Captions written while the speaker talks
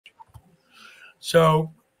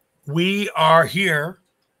So we are here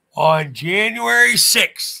on January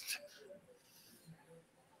 6th.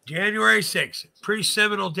 January 6th. Pretty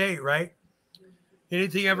seminal date, right?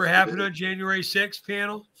 Anything ever happened on January 6th,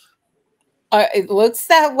 panel? It looks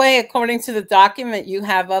that way according to the document you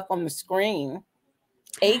have up on the screen.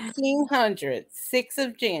 1800, 6th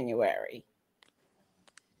of January.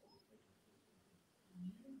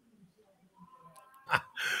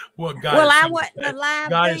 Well, God, well, I wasn't alive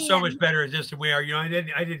God then. is so much better at this than we are. You know, I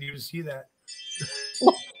didn't even see that.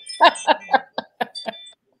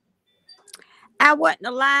 I wasn't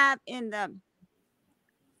alive in the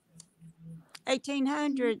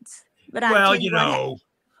 1800s. But Well, you know,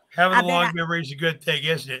 having a long memory is a good thing,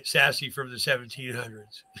 isn't it? Sassy from the 1700s.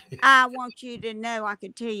 I want you to know I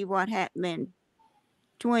could tell you what happened in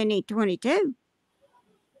 2022.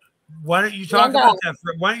 Why don't you talk about that?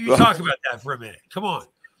 Why don't you talk about that for a minute? Come on.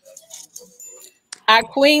 Our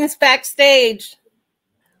queen's backstage.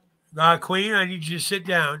 Queen, I need you to sit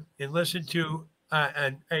down and listen to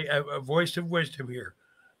a voice of wisdom here.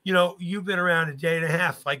 You know, you've been around a day and a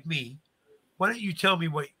half like me. Why don't you tell me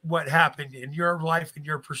what happened in your life and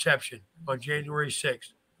your perception on January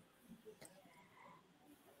 6th?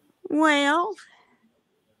 Well,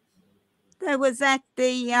 there was at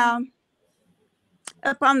the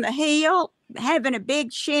up on the hill having a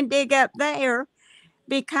big shindig up there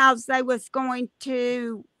because they was going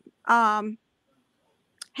to have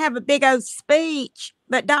a big old speech,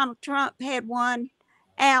 but Donald Trump had one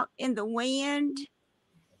out in the wind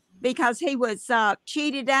because he was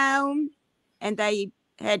cheated on, and they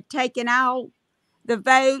had taken all the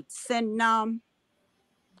votes and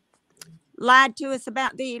lied to us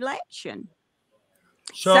about the election.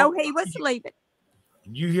 So he was leaving.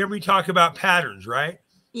 You hear me talk about patterns, right?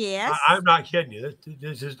 Yes. I'm not kidding you.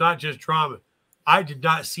 This is not just trauma. I did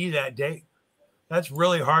not see that date. That's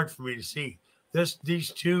really hard for me to see. These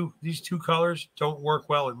two colors don't work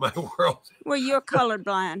well in my world. Well, you're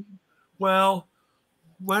colorblind. Well,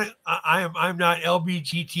 I'm not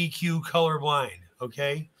LGBTQ colorblind.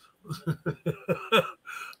 Okay.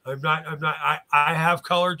 I'm not. I have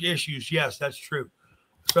colored issues. Yes, that's true.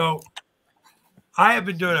 So I have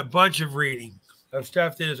been doing a bunch of reading of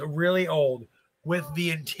stuff that is really old with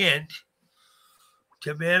the intent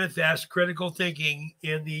to manifest critical thinking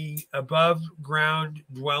in the above ground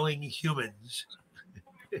dwelling humans,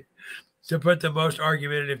 to put the most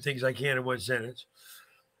argumentative things I can in one sentence.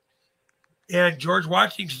 And George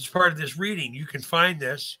Washington's part of this reading. You can find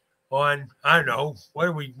this on, I don't know, what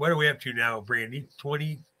are we up to now, Brandy?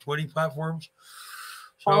 20 platforms?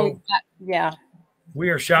 So yeah. We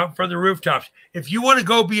are shouting from the rooftops. If you want to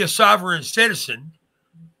go be a sovereign citizen,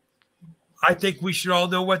 I think we should all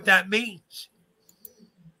know what that means.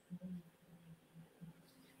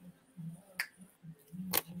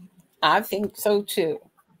 I think so too.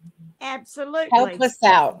 Absolutely. Help us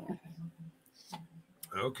out.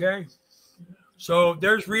 Okay. So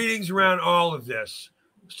there's readings around all of this.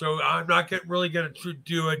 So I'm not really going to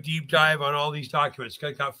do a deep dive on all these documents.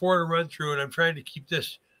 I got 4 to run through, and I'm trying to keep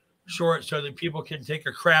this short so that people can take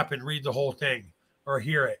a crap and read the whole thing or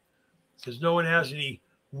hear it, because no one has any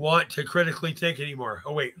want to critically think anymore.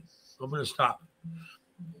 Oh, wait, I'm going to stop.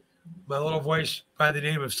 My little voice by the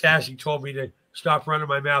name of Sassy told me to stop running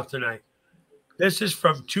my mouth tonight. This is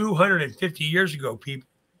from 250 years ago, people.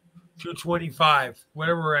 225,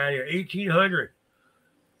 whatever we're at here, 1800.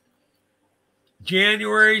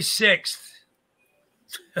 January 6th.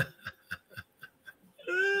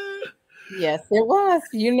 Yes, it was.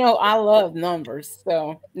 You know, I love numbers.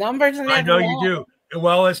 So numbers and I know you do.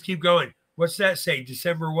 Well, let's keep going. What's that say?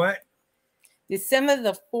 December what? December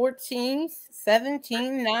the 14th,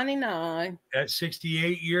 1799. At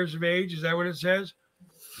 68 years of age, is that what it says?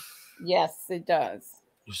 Yes, it does.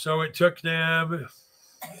 So it took them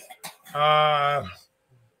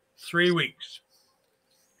 3 weeks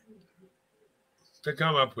to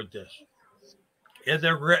come up with this. And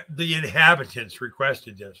the inhabitants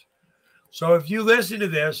requested this. So if you listen to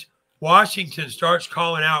this, Washington starts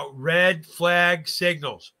calling out red flag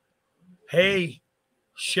signals. Hey,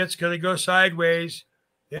 shit's going to go sideways.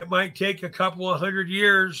 It might take a couple of 100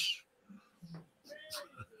 years.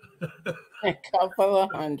 A couple of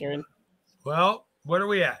 100. Well, what are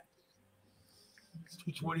we at?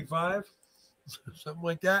 225? Something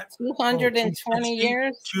like that? 220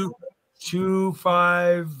 years?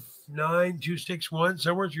 259, 261,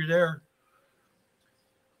 somewhere through there.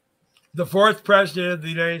 The 4th president of the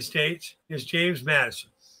United States is James Madison.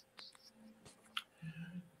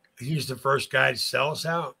 He's the first guy to sell us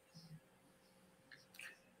out.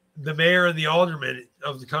 The mayor and the aldermen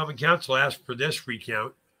of the Common Council asked for this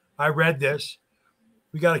recount. I read this.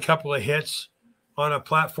 We got a couple of hits. on a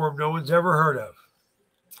platform no one's ever heard of.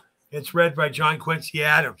 It's read by John Quincy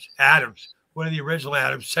Adams. Adams, one of the original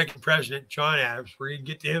Adams, second president, John Adams. We're going to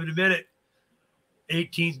get to him in a minute.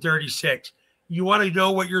 1836. You want to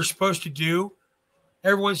know what you're supposed to do?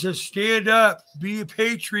 Everyone says, stand up, be a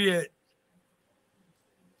patriot.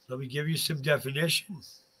 Let me give you some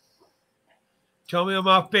definitions. Tell me I'm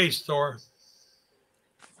off base, Thor.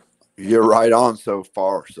 You're right on so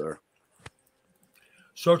far, sir.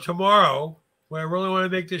 So tomorrow, what I really want to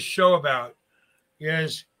make this show about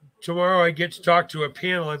is tomorrow I get to talk to a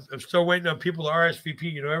panel. I'm still waiting on people to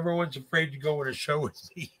RSVP. You know, everyone's afraid to go on a show with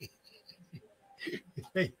me.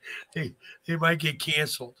 they might get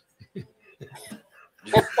canceled.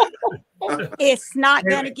 It's not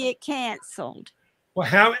going to get canceled.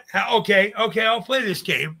 Well, okay, I'll play this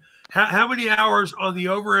game. How many hours on the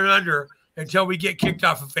over and under until we get kicked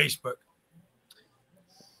off of Facebook?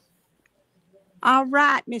 All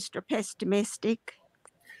right, Mr. Pessimistic.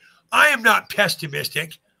 I am not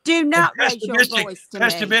pessimistic. Do not raise your voice to me.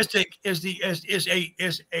 Pessimistic is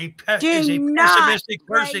a pessimistic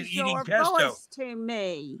person eating pesto. Voice to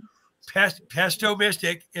me. Pesto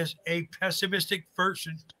mystic is a pessimistic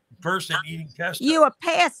person eating pesto. You a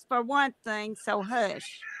pest for one thing, so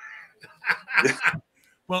hush.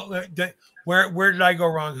 Well, where did I go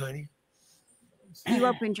wrong, honey? You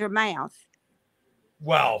opened your mouth.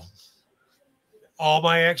 Well, all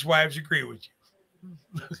my ex-wives agree with you.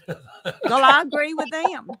 Well, I agree with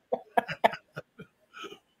them.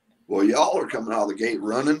 Well, y'all are coming out of the gate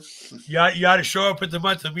running. You ought to show up at the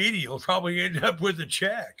monthly meeting. You'll probably end up with a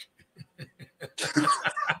check.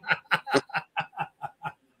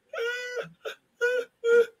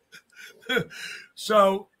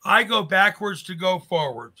 So I go backwards to go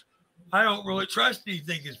forwards. I don't really trust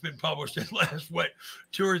anything that's been published in the last,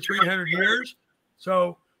 200 or 300 years.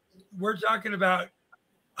 So we're talking about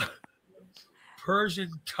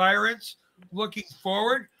Persian tyrants looking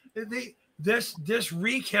forward. This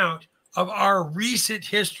recount of our recent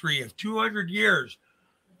history of 200 years,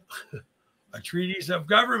 a treatise of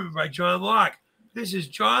government by John Locke. This is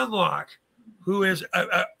John Locke, who is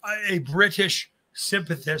a British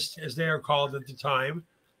sympathist, as they are called at the time.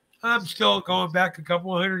 I'm still going back a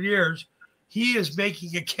couple of hundred years. He is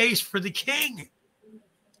making a case for the king.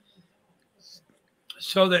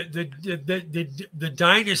 So that the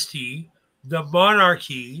dynasty, the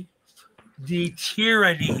monarchy, the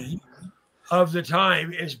tyranny of the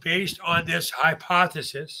time is based on this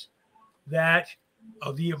hypothesis that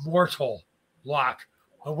of the immortal Locke.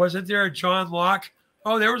 Wasn't there a John Locke?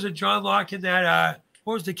 Oh, there was a John Locke in that,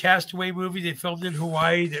 what was the Castaway movie they filmed in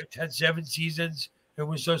Hawaii that had 7 seasons and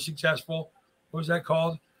was so successful? What was that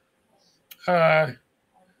called? Oh,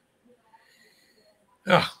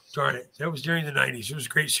 darn it. That was during the 90s. It was a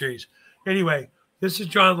great series. Anyway, this is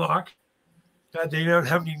John Locke. They don't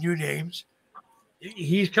have any new names.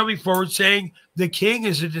 He's coming forward saying the king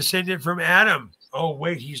is a descendant from Adam. Oh,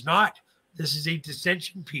 wait, he's not. This is a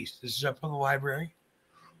dissension piece. This is up on the library.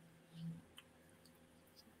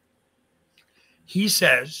 He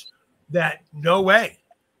says that no way.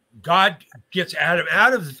 God gets Adam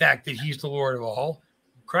out of the fact that he's the Lord of all.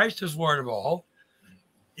 Christ is Lord of all.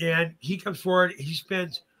 And he comes forward. He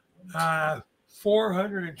spends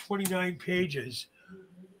 429 pages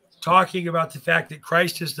talking about the fact that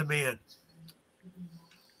Christ is the man.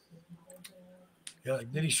 Yeah,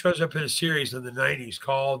 then he shows up in a series in the 90s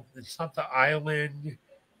called, it's not the island,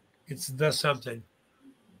 it's the something.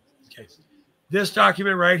 Okay. This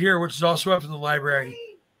document right here, which is also up in the library.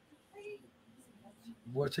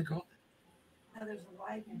 What's it called? Oh, there's a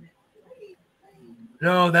light in it.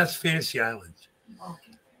 No, that's Fantasy Island.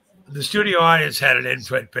 Okay. The studio audience had an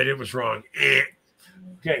input, but it was wrong.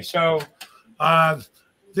 Okay, so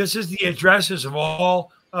this is the addresses of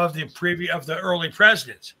all of the early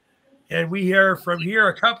presidents. And we hear from here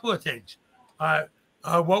a couple of things.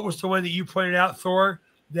 What was the one that you pointed out, Thor?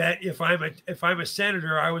 That if I'm a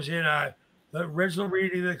senator, I was in the original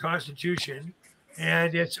reading of the Constitution,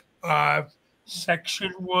 and it's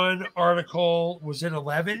Section 1, Article was it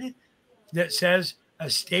 11, that says a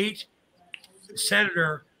state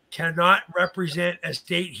senator cannot represent a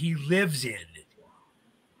state he lives in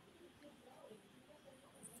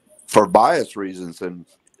for bias reasons and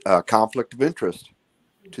conflict of interest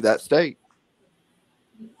to that state.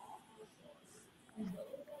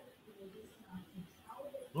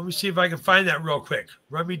 Let me see if I can find that real quick.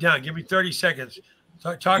 Run me down. Give me 30 seconds.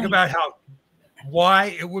 Talk about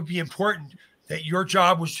why it would be important that your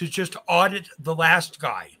job was to just audit the last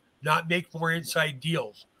guy, not make more inside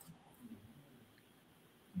deals.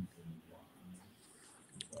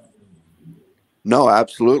 No,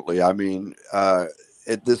 absolutely. I mean,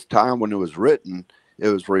 at this time when it was written, it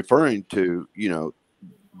was referring to, you know,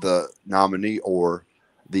 the nominee or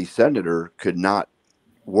the senator could not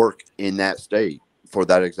work in that state for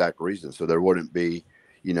that exact reason. So there wouldn't be,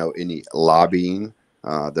 you know, any lobbying.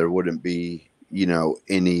 There wouldn't be, you know,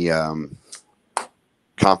 any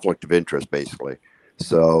conflict of interest, basically.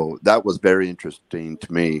 So that was very interesting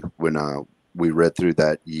to me when we read through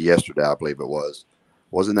that yesterday, I believe it was.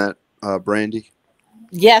 Wasn't that, Brandy?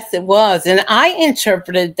 Yes, it was. And I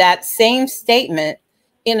interpreted that same statement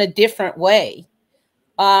in a different way.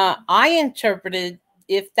 I interpreted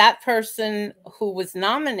if that person who was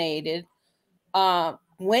nominated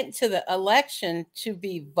went to the election to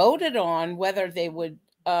be voted on, whether they would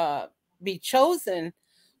be chosen,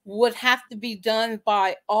 would have to be done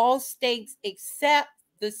by all states except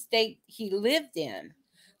the state he lived in,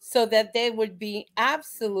 so that there would be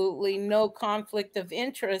absolutely no conflict of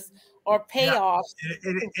interest or payoff.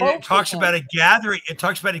 It talks about a gathering. It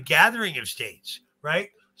talks about a gathering of states, right?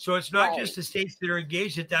 So it's not just the states that are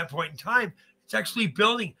engaged at that point in time. It's actually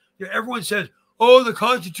building. You know, everyone says, "Oh, the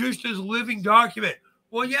Constitution is a living document."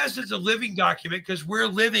 Well, yes, it's a living document because we're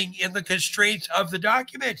living in the constraints of the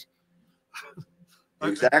document.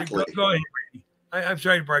 Exactly. Go ahead, Randy. I'm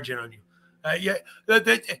sorry to barge in on you.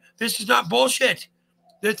 This is not bullshit.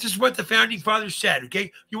 This is what the founding fathers said.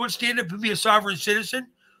 Okay, you want to stand up and be a sovereign citizen?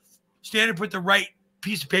 Stand up with the right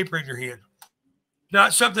piece of paper in your hand,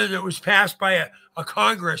 not something that was passed by a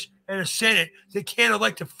Congress and a Senate that can't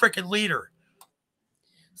elect a freaking leader.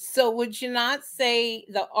 So would you not say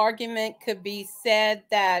the argument could be said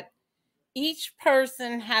that each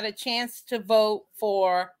person had a chance to vote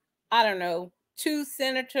for, I don't know, 2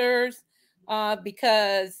 senators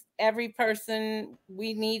because every person,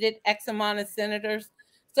 we needed X amount of senators.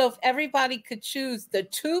 So if everybody could choose the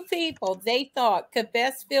 2 people they thought could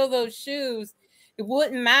best fill those shoes, it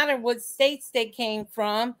wouldn't matter what states they came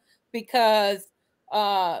from, because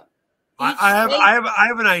I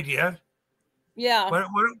have an idea. Yeah.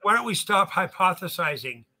 Why don't we stop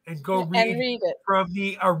hypothesizing and go read it from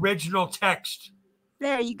the original text?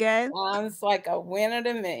 There you go. Sounds like a winner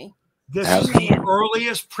to me. This is the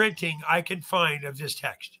earliest printing I can find of this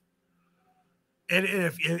text. And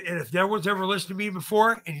if no one's ever listened to me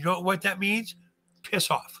before and you don't know what that means,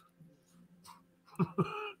 piss off.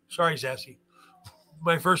 Sorry, Sassy.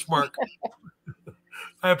 My first mark.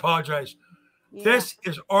 I apologize. Yeah. This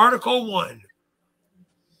is Article 1.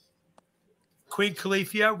 Queen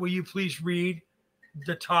Califia, will you please read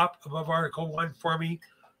the top above Article 1 for me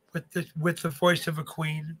with the voice of a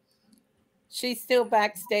queen? She's still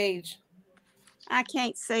backstage. I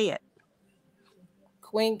can't see it.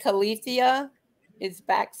 Queen Califia is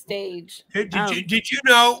backstage. Did you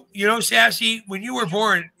know, Sassy, when you were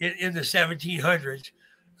born in the 1700s,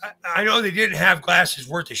 I know they didn't have glasses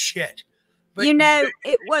worth of shit. But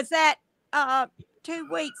it was that 2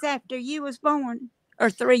 weeks after you was born, or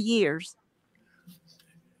 3 years.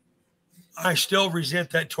 I still resent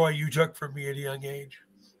that toy you took from me at a young age.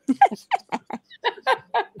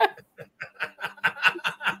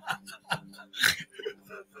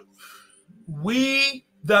 We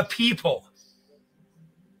the people.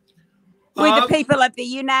 We the people of the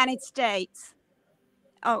United States.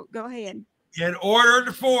 Oh, go ahead. In order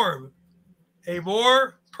to form a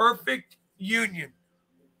more perfect union,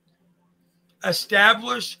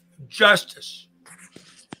 establish justice,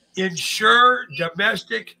 ensure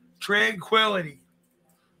domestic tranquility,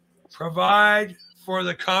 provide for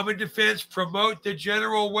the common defense, promote the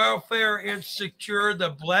general welfare, and secure the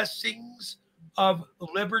blessings of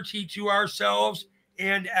liberty to ourselves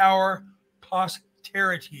and our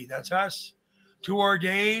posterity. That's us. To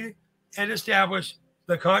ordain and establish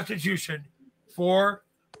the Constitution for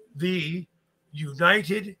the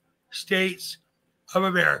United States of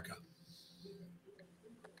America.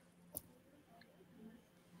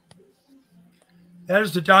 That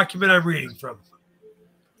is the document I'm reading from.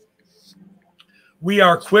 We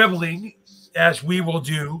are quibbling, as we will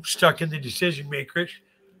do, stuck in the decision makers,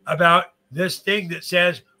 about this thing that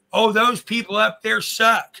says, oh, those people up there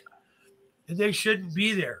suck, and they shouldn't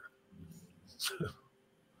be there.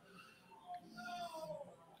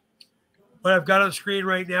 What I've got on the screen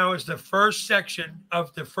right now is the first section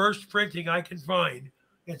of the first printing I can find.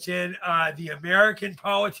 It's in the American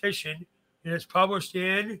Politician, and it's published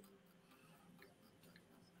in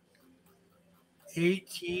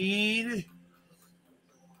 18.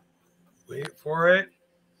 Wait for it.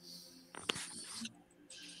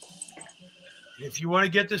 If you want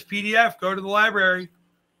to get this PDF, go to the library.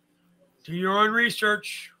 Do your own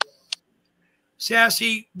research.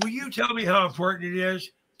 Sassy, will you tell me how important it is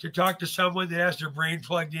to talk to someone that has their brain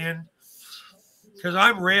plugged in? Because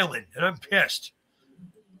I'm railing and I'm pissed.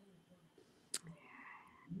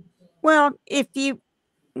 Well, if you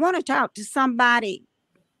want to talk to somebody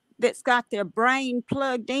that's got their brain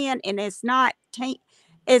plugged in and it's not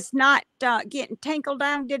getting tinkled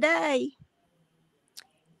on today,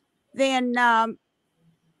 then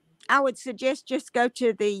I would suggest just go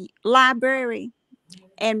to the library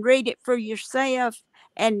and read it for yourself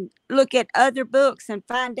and look at other books and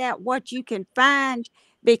find out what you can find,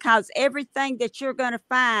 because everything that you're going to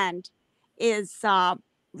find is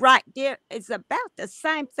right there. It's about the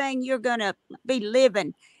same thing you're going to be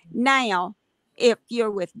living now if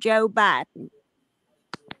you're with Joe Biden.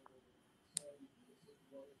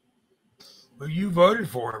 Well, you voted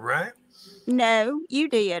for him, right? No, you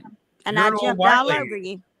did. And You're I an old jumped white all lady. over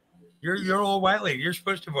you. You're an old white lady. You're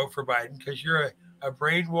supposed to vote for Biden because you're a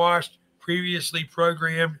brainwashed, previously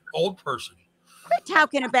programmed old person. Quit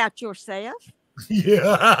talking about yourself.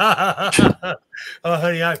 Yeah.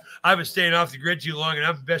 Honey, I've been staying off the grid too long, and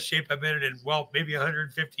I'm in the best shape I've been in, well, maybe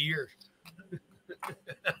 150 years.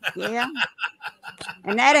 Yeah.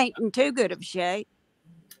 And that ain't in too good of shape.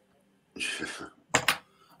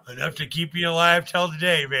 Enough to keep you alive till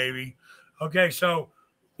today, baby. Okay, so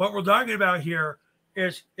what we're talking about here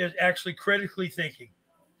is actually critically thinking.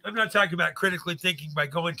 I'm not talking about critically thinking by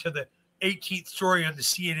going to the 18th story on the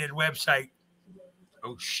CNN website.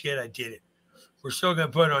 Oh shit, I did it. We're still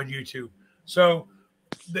gonna put it on YouTube. So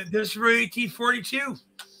this is from 1842.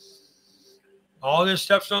 All this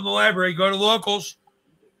stuff's on the library. Go to locals.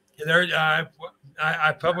 There,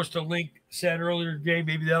 I published a link said earlier today.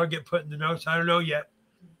 Maybe that'll get put in the notes. I don't know yet.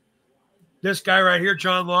 This guy right here,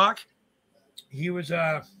 John Locke, he was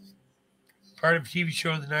part of a TV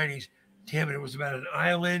show in the 90s. Damn it, it was about an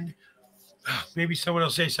island. Maybe someone will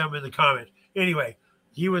say something in the comments. Anyway,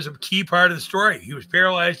 he was a key part of the story. He was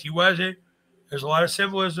paralyzed. He wasn't. There's a lot of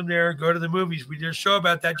symbolism there. Go to the movies. We did a show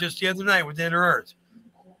about that just the other night with Inner Earth.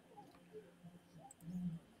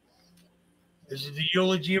 This is the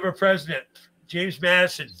eulogy of a president, James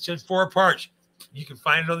Madison. It's in 4 parts. You can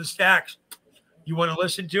find it on the stacks. You want to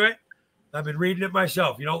listen to it? I've been reading it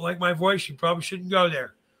myself. You don't like my voice? You probably shouldn't go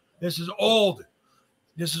there. This is old.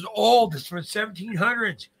 This is old. It's from the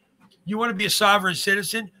 1700s. You want to be a sovereign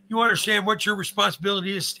citizen? You understand what your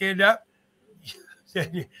responsibility is? Stand up.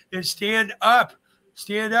 Then stand up.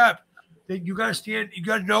 Stand up. Then you got to stand. You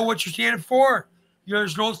got to know what you're standing for. You know,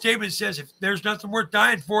 there's an old statement that says, if there's nothing worth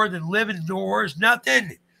dying for, then living nor is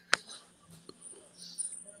nothing.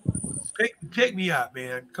 Pick me up,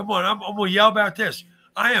 man. Come on. I'm going to yell about this.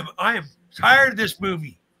 I am tired of this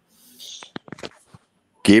movie.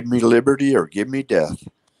 Give me liberty or give me death.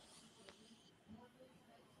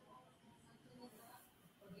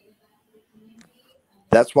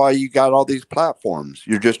 That's why you got all these platforms.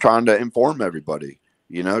 You're just trying to inform everybody.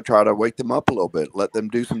 You know, try to wake them up a little bit. Let them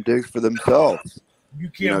do some digs for themselves. You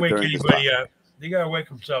can't wake anybody up. They got to wake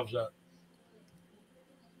themselves up.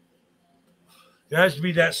 There has to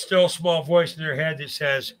be that still small voice in their head that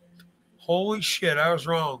says, holy shit, I was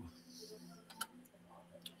wrong.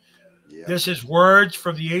 Yeah. This is words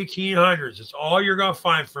from the 1800s. It's all you're going to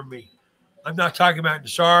find from me. I'm not talking about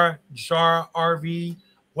NESARA, RV,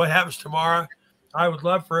 what happens tomorrow. I would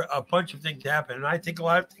love for a bunch of things to happen, and I think a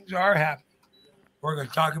lot of things are happening. We're going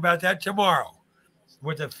to talk about that tomorrow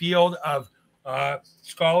with a field of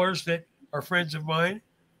scholars that are friends of mine,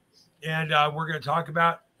 and we're going to talk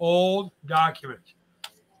about old documents.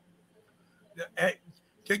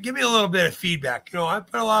 Give me a little bit of feedback. You know, I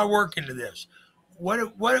put a lot of work into this. What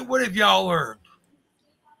have y'all learned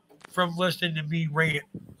from listening to me rant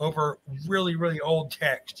over really, really old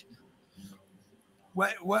text?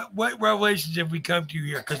 What revelations have we come to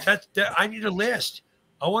here? Because I need a list.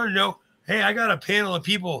 I want to know. Hey, I got a panel of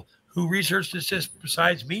people who researched this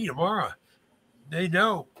besides me tomorrow. They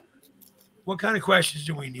know. What kind of questions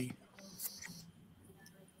do we need?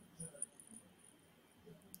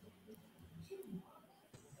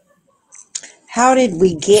 How did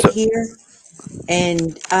we get here?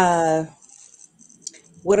 And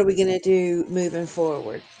what are we going to do moving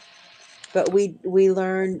forward? But we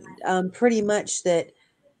learned pretty much that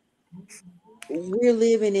we're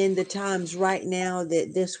living in the times right now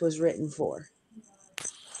that this was written for.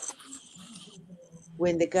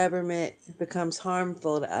 When the government becomes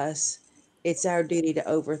harmful to us, it's our duty to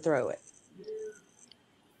overthrow it.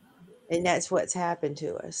 And that's what's happened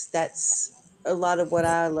to us. That's a lot of what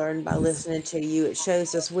I learned by listening to you. It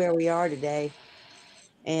shows us where we are today.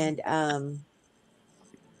 And I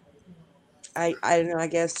don't know, I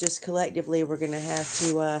guess just collectively we're going to have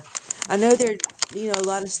to, I know there, you know, a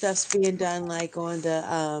lot of stuff's being done like on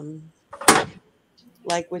the,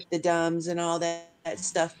 like with the DUMBs and all that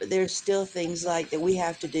stuff, but there's still things like that we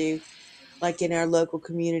have to do like in our local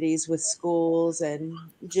communities with schools and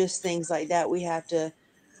just things like that. We have to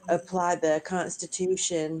apply the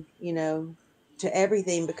Constitution, you know, to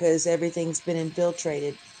everything because everything's been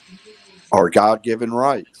infiltrated. Our God-given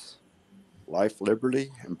rights, life, liberty,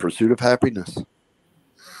 and pursuit of happiness.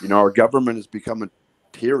 You know, our government has become a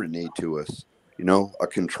tyranny to us, you know, a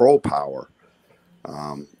control power.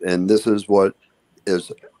 And this is what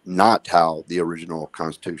is not how the original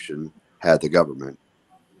Constitution had the government.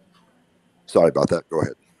 Sorry about that. Go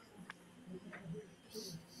ahead.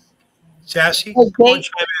 Sassy, Okay. go and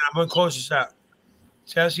chime in. I'm gonna close this out.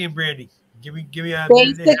 Sassy and Brandy, give me a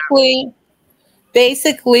minute and a half.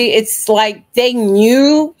 Basically, it's like they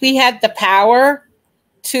knew we had the power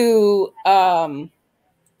to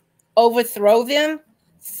overthrow them,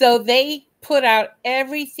 so they put out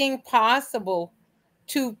everything possible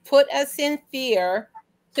to put us in fear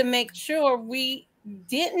to make sure we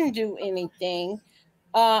didn't do anything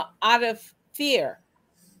out of fear.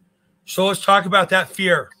 So let's talk about that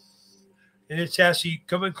fear. And it's Sassy,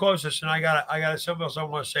 come in closest, and I got something else I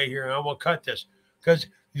want to say here, and I'm gonna cut this because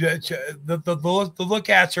the look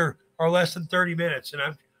ats are less than 30 minutes, and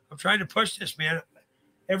I'm trying to push this, man.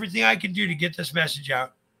 Everything I can do to get this message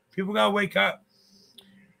out. People gotta wake up.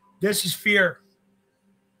 This is fear.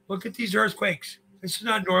 Look at these earthquakes. This is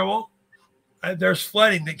not normal. There's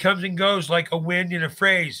flooding that comes and goes like a wind in a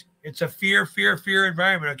phrase. It's a fear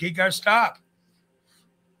environment. Okay, you gotta stop.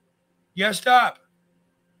 You gotta stop.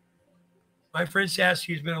 My friend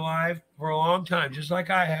Sassy has been alive for a long time, just like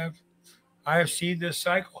I have. I have seen this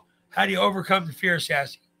cycle. How do you overcome the fear,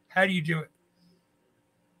 Sassy? How do you do it?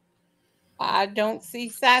 I don't see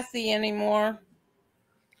Sassy anymore.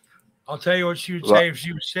 I'll tell you what she would say if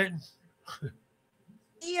she was sitting.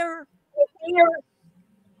 Here.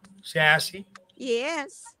 Sassy,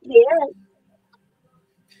 Yes.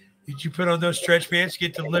 did you put on those stretch pants to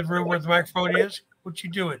get to the living room where the microphone is? What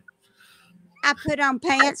you doing? I put on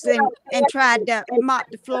pants and tried to mop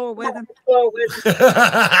the floor with them.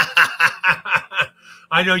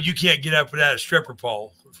 I know you can't get up without a stripper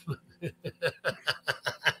pole.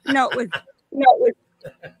 No,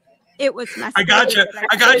 it was my. I got you. spirit.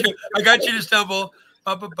 I got you. I got you to stumble.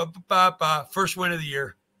 Ba, ba, ba, ba, ba, ba. First win of the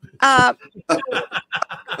year.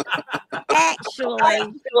 Actually, I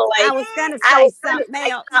was going to say something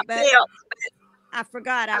else, but I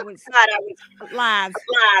forgot I was live.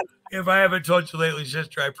 If I haven't told you lately,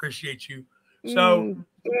 sister, I appreciate you. So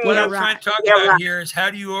what you're I'm trying right. to talk about here is how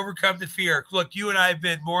do you overcome the fear? Look, you and I have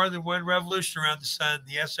been more than one revolution around the sun,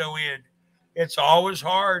 the SON. It's always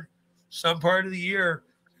hard. Some part of the year,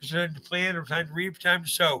 there's time to plan or time to reap, time to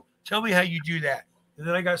sow. Tell me how you do that. And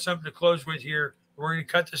then I got something to close with here. We're going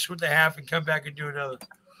to cut this with the half and come back and do another.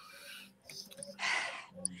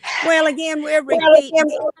 Well, again, we're repeating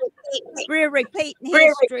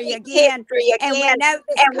history again, and we know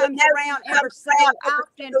this comes around every so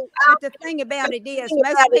often. But the thing about it is,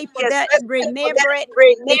 most people don't remember it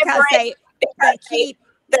because they keep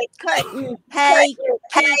cutting pay,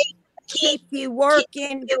 keep you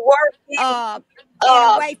working, and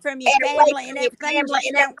away from your family and everything. You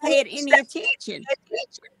just don't pay it any attention.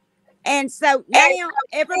 And so now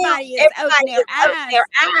everybody is opening their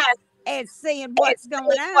eyes and seeing what's going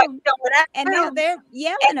on, and now they're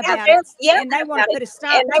yelling about it, and they want to put a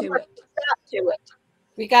stop to it.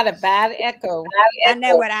 We got a bad echo. I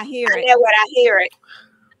know what I hear it.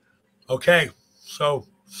 Okay, so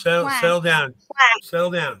settle down. Settle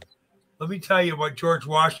down. Let me tell you what George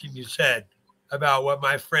Washington said about what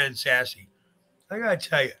my friend Sassy. I got to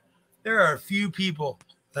tell you, there are a few people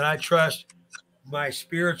that I trust my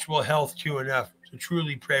spiritual health to enough to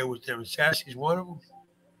truly pray with them. Sassy's one of them.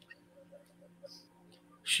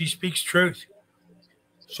 She speaks truth.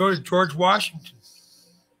 So does George Washington.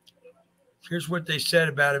 Here's what they said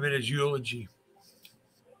about him in his eulogy.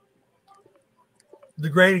 The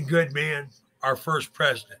great and good man, our first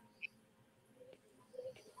president.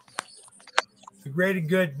 The great and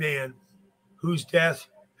good man whose death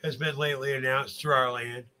has been lately announced through our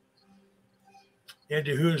land, and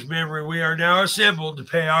to whose memory we are now assembled to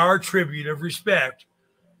pay our tribute of respect,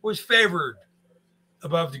 was favored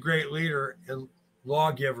above the great leader and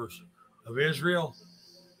lawgivers of Israel.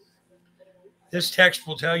 This text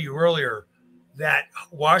will tell you earlier that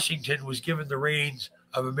Washington was given the reins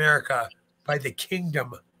of America by the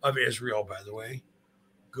Kingdom of Israel, by the way.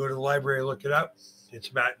 Go to the library, look it up. It's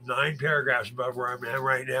about 9 paragraphs above where I'm at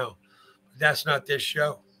right now. But that's not this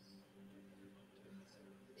show.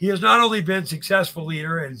 He has not only been successful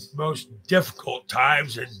leader in most difficult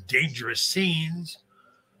times and dangerous scenes,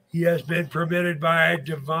 he has been permitted by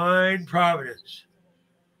divine providence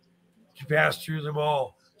to pass through them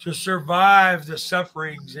all to survive the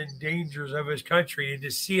sufferings and dangers of his country and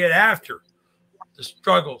to see it after the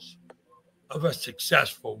struggles of a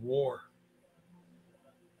successful war.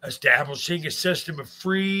 Establishing a system of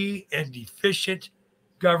free and efficient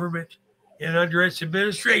government, and under its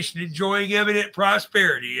administration enjoying eminent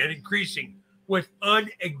prosperity and increasing with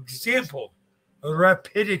unexampled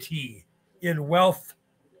rapidity in wealth,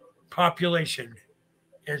 population,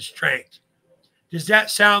 and strength. Does that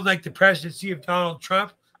sound like the presidency of Donald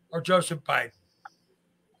Trump or Joseph Biden?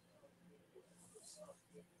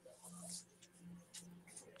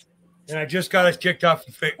 And I just got us kicked off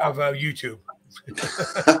of YouTube.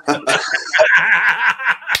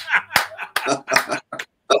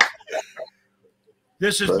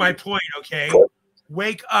 This is my point, okay?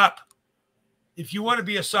 Wake up. If you want to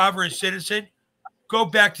be a sovereign citizen, go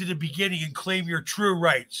back to the beginning and claim your true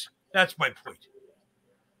rights. That's my point.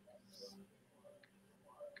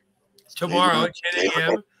 Tomorrow at 10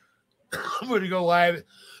 a.m., I'm going to go live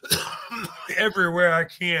everywhere I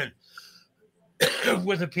can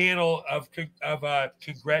with a panel of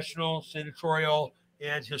congressional, senatorial,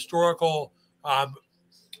 and historical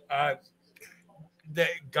the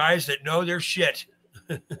guys that know their shit.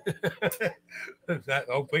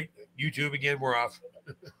 Oh, wait, YouTube again, we're off.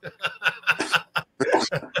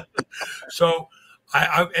 So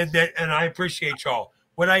I appreciate y'all.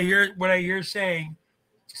 What I hear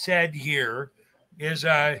said here is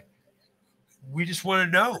we just want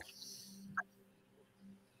to know.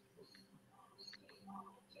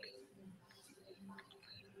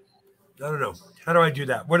 I don't know. How do I do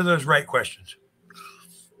that? What are those right questions?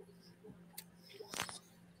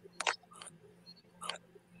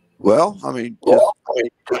 Well, I mean,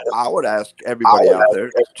 I would ask everybody out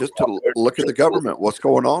there just to look at the government. What's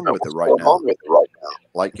going on with it right now?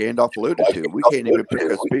 Like Gandalf alluded to, we can't even pick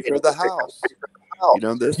a Speaker of the House.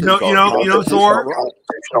 Thor.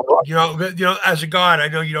 As a God, I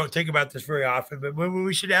know you don't think about this very often, but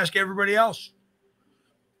we should ask everybody else.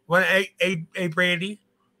 Well, Brandy,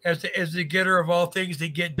 as the getter of all things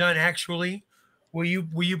that get done, actually, will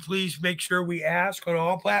you please make sure we ask on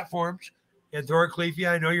all platforms? And Thor Clefia,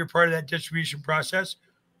 I know you're part of that distribution process.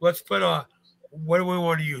 Let's put what do we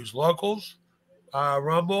want to use? Locals,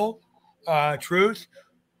 Rumble, Truth,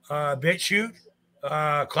 BitChute,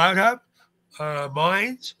 CloudHub,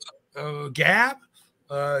 Minds, Gab,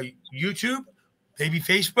 YouTube, maybe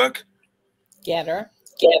Facebook. Getter.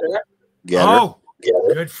 Oh,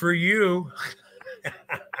 good for you.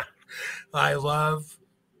 I love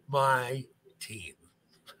my team.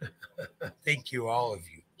 Thank you, all of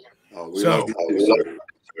you. Oh,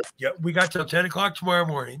 yeah, we got till 10 o'clock tomorrow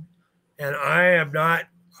morning, and I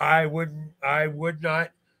would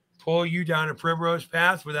not pull you down a primrose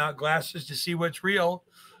path without glasses to see what's real.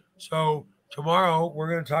 So tomorrow we're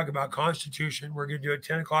going to talk about Constitution. We're going to do it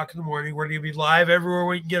 10 o'clock in the morning. We're going to be live everywhere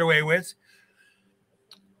we can get away with.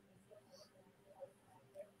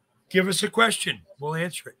 Give us a question. We'll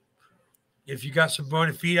answer it. If you got some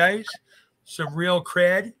bona fides, some real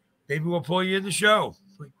cred, maybe we'll pull you in the show.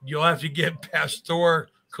 You'll have to get past Thor,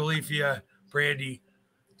 Califia, Brandy,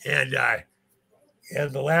 and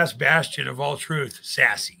the last bastion of all truth,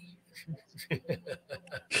 Sassy.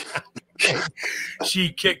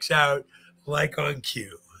 She kicks out like on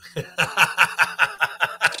cue.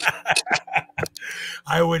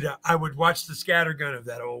 I would watch the scattergun of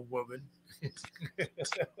that old woman.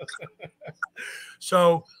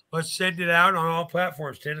 So let's send it out on all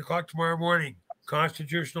platforms. 10 o'clock tomorrow morning.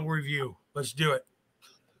 Constitutional review. Let's do it.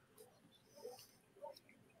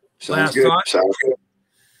 Sounds good. Sounds good.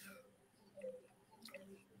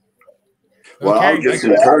 Well, Okay. I would just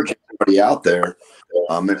encourage everybody out there,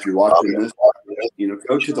 if you're watching this,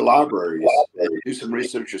 go to the libraries, do some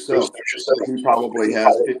research yourself. He probably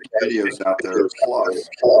has 50 videos out there plus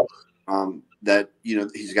that,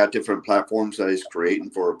 he's got different platforms that he's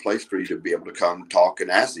creating for a place for you to be able to come talk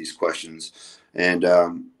and ask these questions and,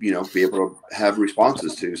 be able to have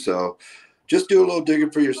responses to. So just do a little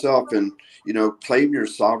digging for yourself and, claim your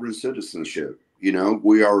sovereign citizenship.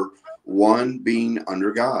 We are one being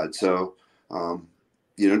under God. So,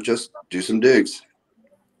 just do some digs.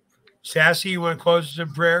 Sassy, you want to close us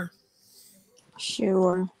in prayer?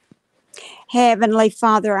 Sure. Heavenly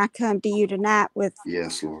Father, I come to you tonight with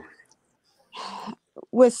Yes, Lord.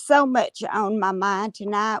 With so much on my mind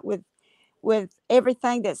tonight, with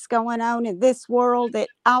everything that's going on in this world that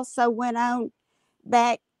also went on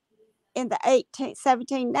back in the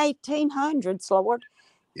 1800s, Lord.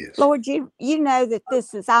 Yes. Lord, you know that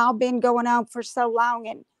this has all been going on for so long,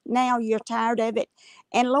 and now you're tired of it.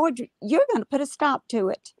 And Lord, you're going to put a stop to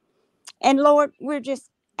it. And Lord, we're just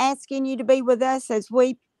asking you to be with us as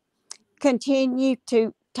we continue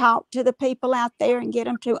to talk to the people out there and get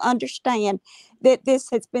them to understand that this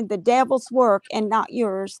has been the devil's work and not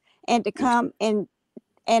yours, and to come and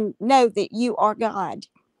know that you are God.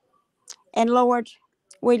 And Lord,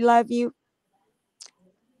 we love you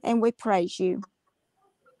and we praise you.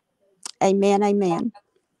 Amen. Amen.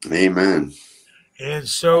 Amen. And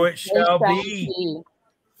so it shall be. be.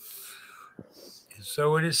 And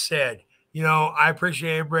so it is said. You know, I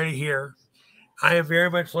appreciate everybody here. I am very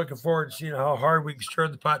much looking forward to seeing how hard we can stir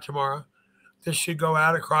the pot tomorrow. This should go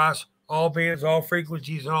out across all bands, all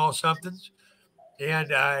frequencies, and all somethings.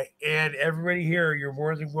 And everybody here, you're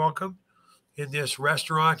more than welcome in this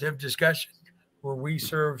restaurant of discussion where we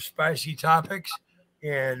serve spicy topics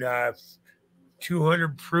and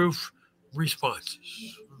 200 proof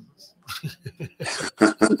responses.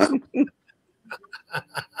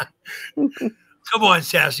 Come on,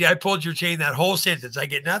 Sassy. I pulled your chain that whole sentence. I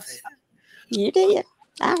get nothing. You did.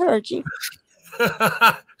 I heard you.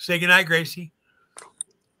 Say goodnight, Gracie.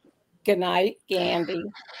 Good night, Gandhi.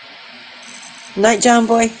 Night, John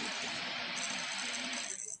Boy.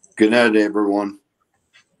 Good night, everyone.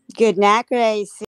 Good night, Gracie.